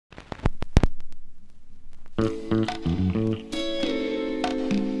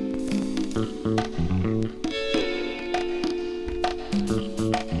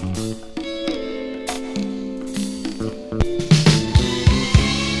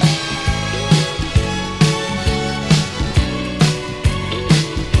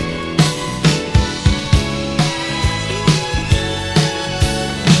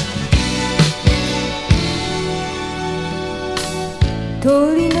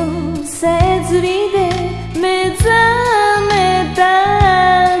さえずりで目覚めた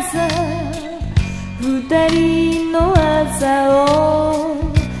朝、二人の朝を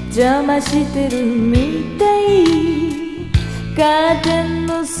邪魔してるみたい。カーテン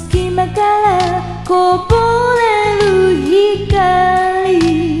の隙間からこぼれる光、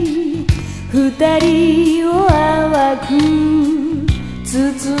二人を淡く包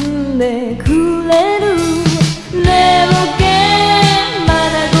んでくれる。寝ぼけ眼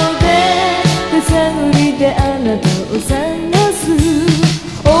で手探りであなたを探す。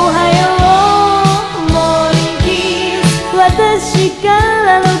おはようモーニングキス、私から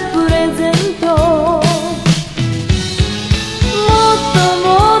のプレゼント。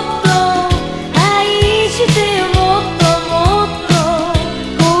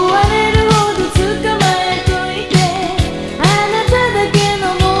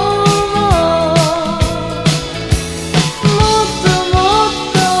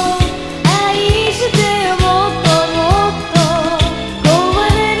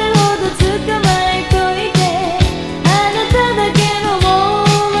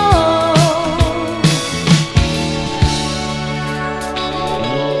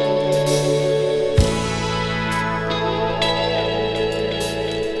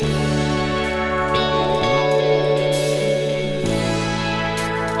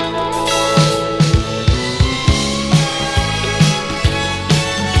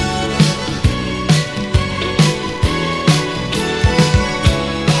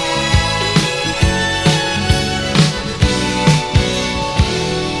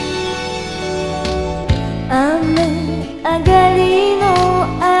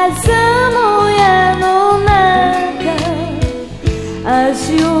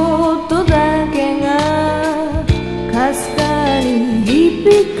足音だけがかすかに響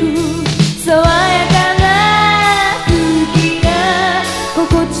く。爽やかな空気が心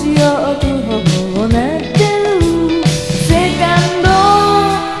地よく頬をなってる。セカンド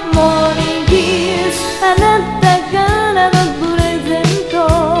モーニングキス、あなたからのプレゼント。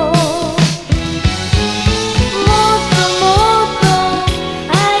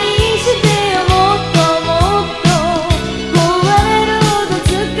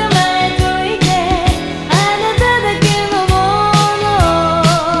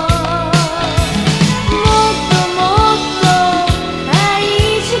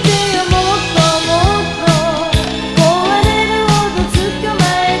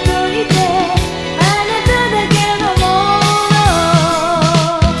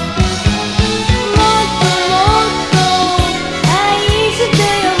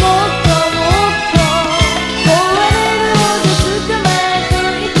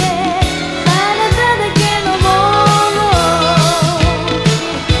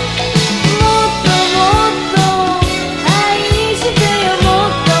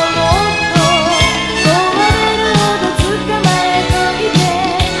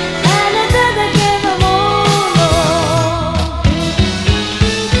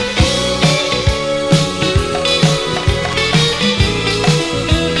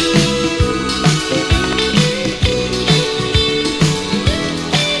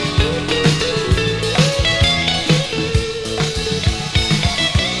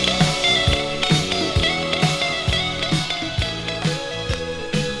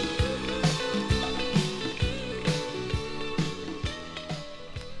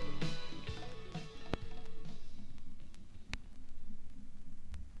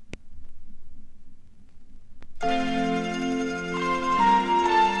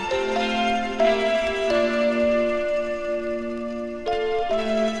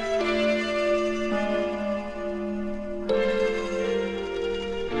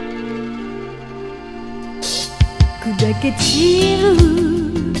砕け散る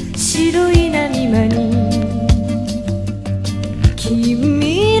白い波間に金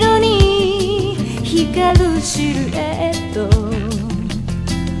色に光るシルエット、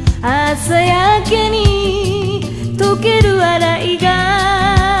朝焼けに溶ける洗い顔、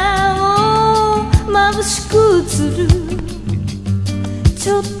眩しく映る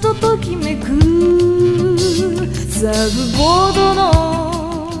ちょっとときめくサーフボードの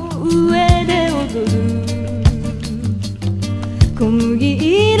上で踊る。小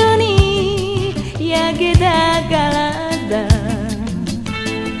麦色に焼けた体、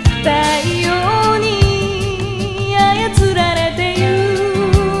太陽に操られて揺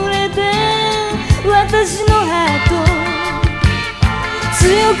れて、私のハート強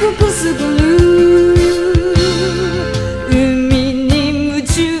くくすぐる。海に夢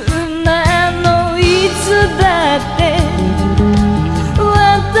中なのいつだって、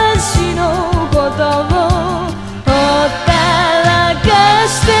私のことをほったらか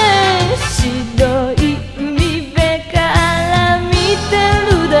して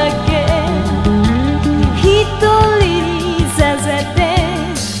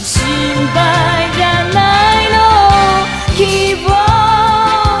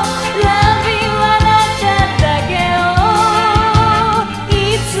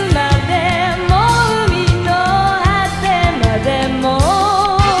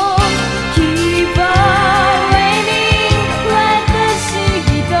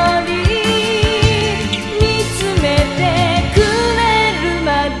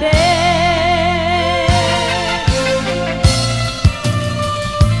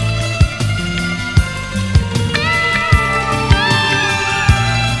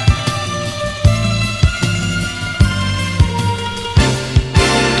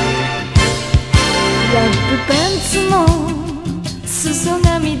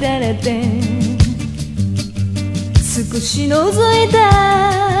げて少し覗い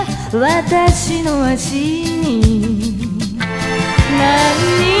た私の足に何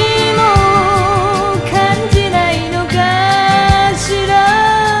にも感じないのかしら。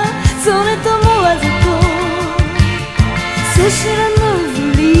それともわざとそしらぬ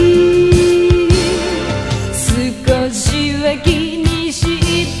ふり少しは気にし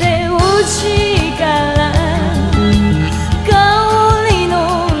てほしいから香りの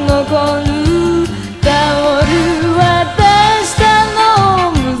残るタオル渡したの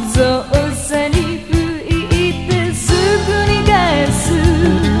無造作に拭いてすぐに返す。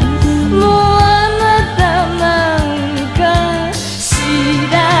もうあなたなんか知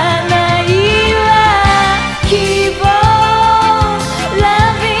らないわ。希望ラ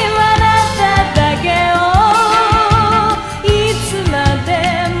ビはあなただけをいつまで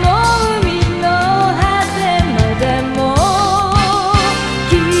も海の果てまでも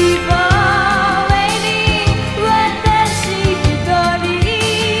希望に私一人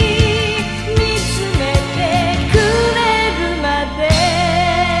見つめてくれるまで。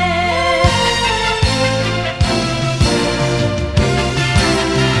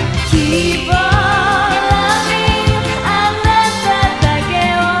希望ラビあなただけ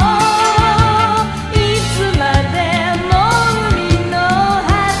をいつまでも海の果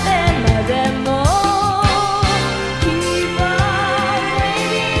てまでも希望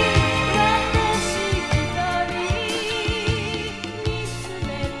に私一人見つめ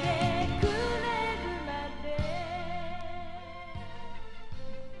てくれるまで。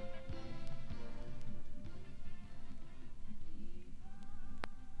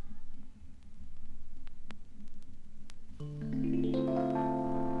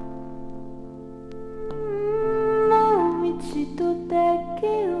もう一度だけ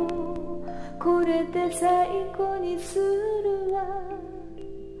をこれで最後にするわ。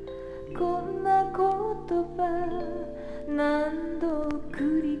こんな言葉何度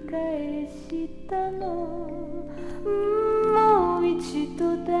繰り返したの。もう一度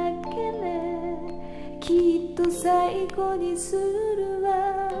だけね、きっと最後にするわ。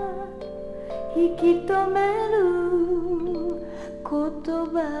引き止める言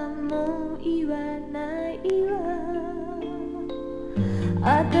葉も言わないわ。明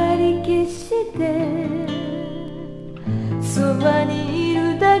かり消してそばにいる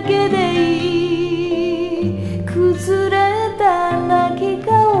だけでいい。崩れた泣き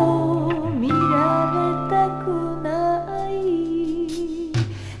顔見られたくない。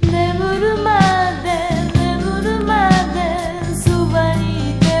眠るまでそばに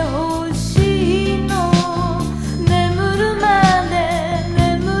いてほしいの。眠るまで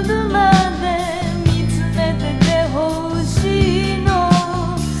見つめててほしいの。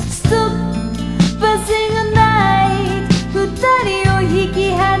Stop passing a night 二人を引き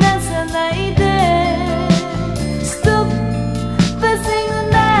離さないで。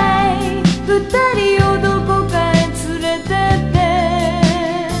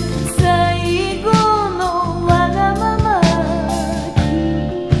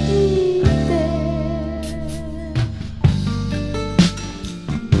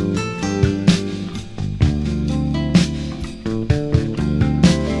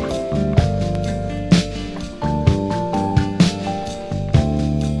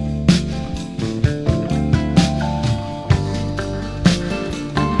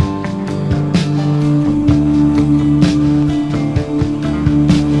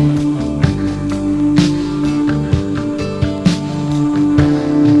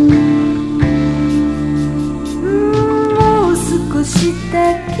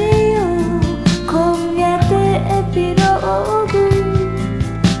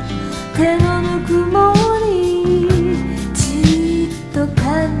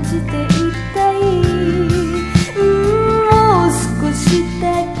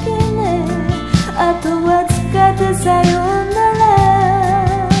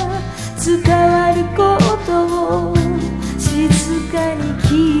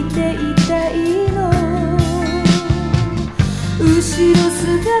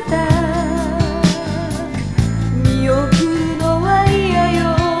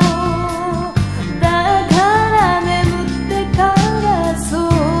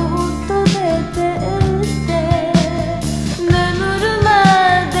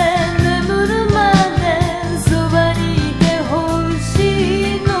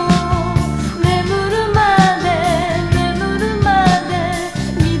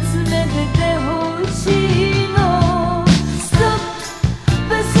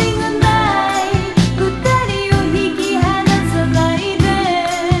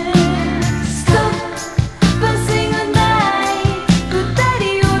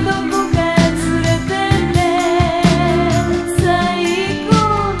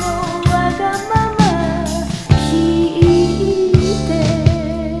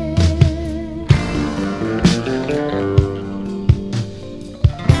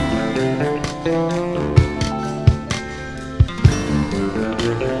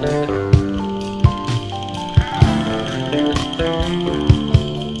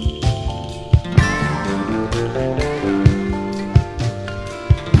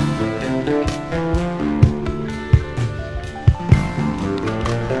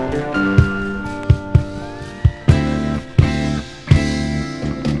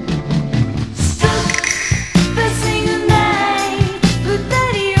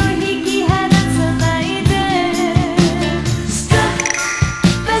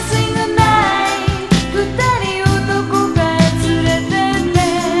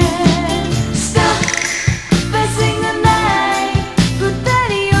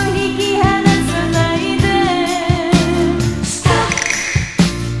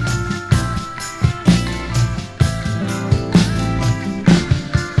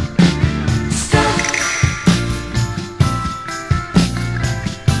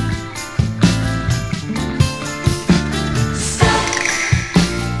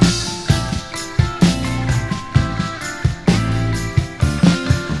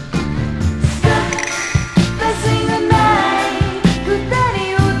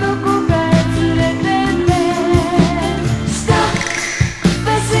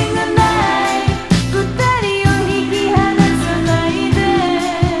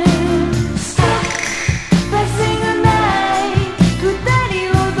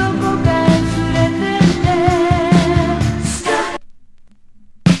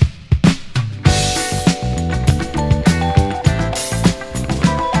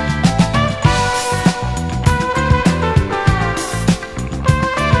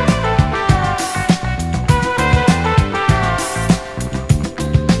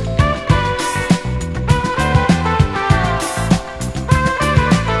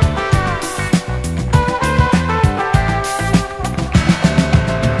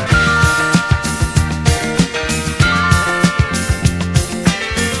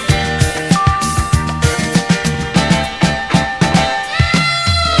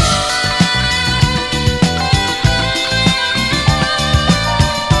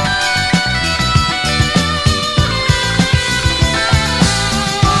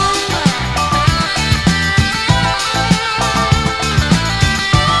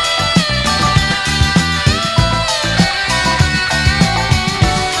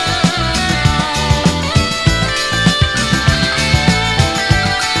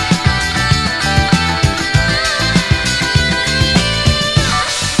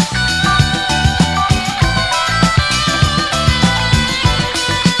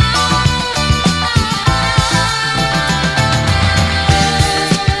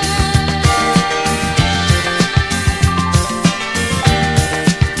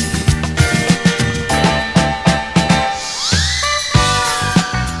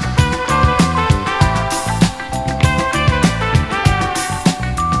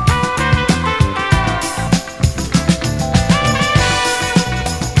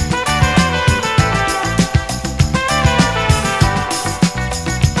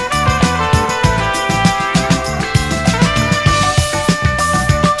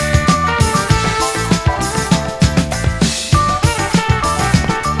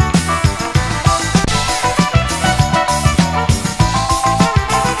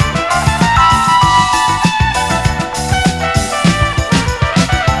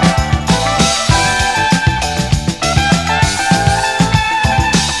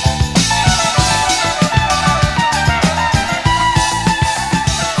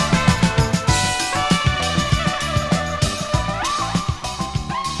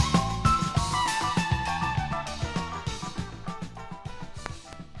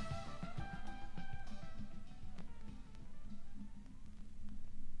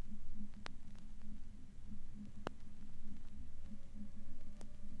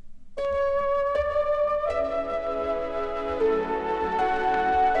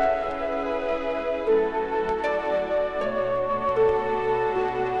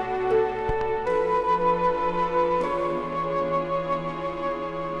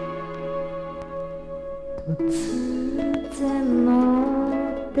突然の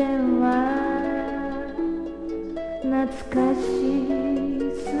電話、懐かし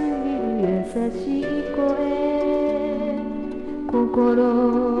すぎる優しい声、心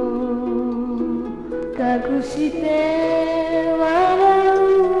隠して笑う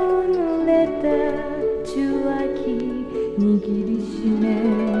濡れた受話器握りしめ、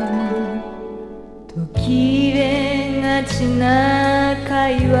途切れがちな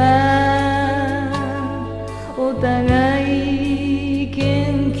会話、お互い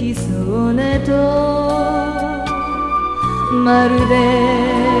元気そうねと、まるで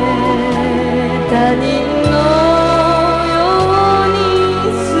他人のように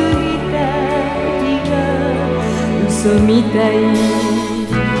過ぎた日が嘘みたい。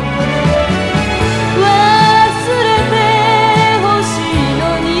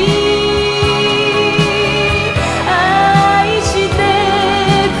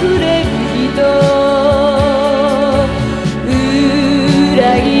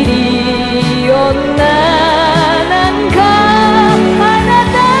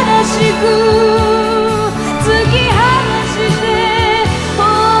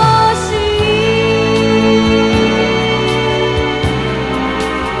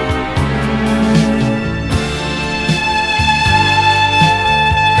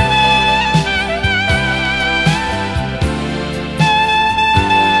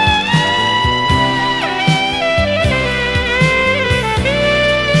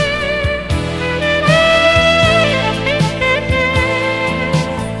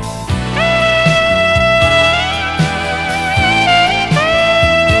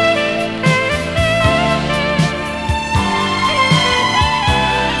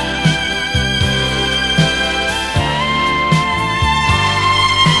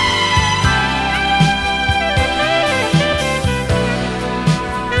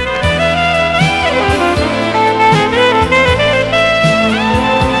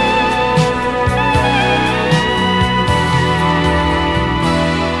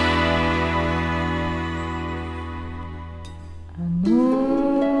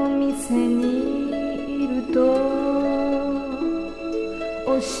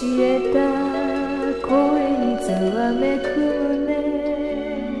教えた声にざわめく胸、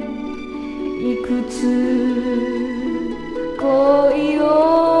いくつ恋を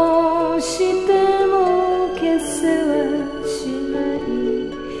しても消せはしない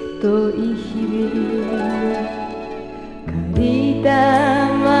遠い日々、借りた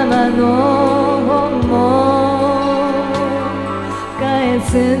ままの本も返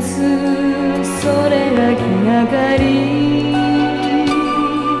せず、それが気がかり、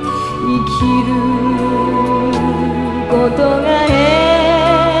生きることが下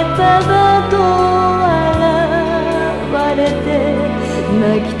手だと笑われて泣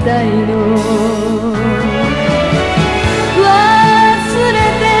きたいの、忘れ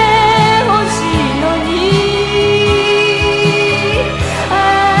てほしいのに、愛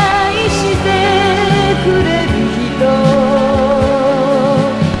してくれる人、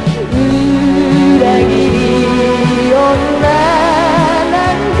裏切り女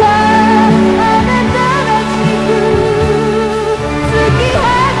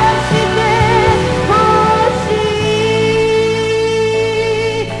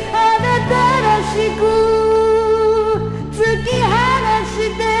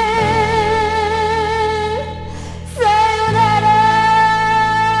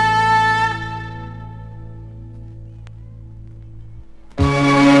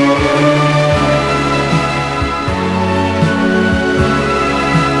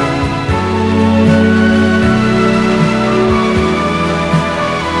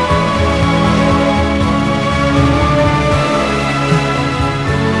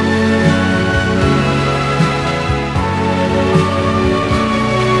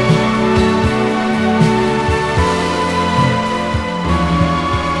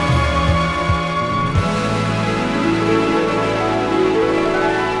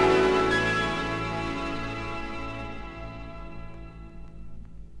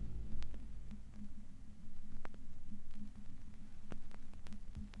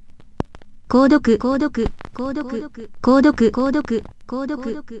購読、購読、購読、購読、購読、購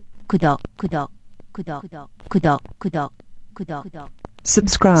読、くど、くど、くど、くど、くど、くど、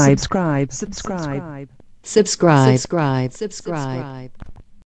subscribe, subscribe, subscribe, subscribe, subscribe, subscribe.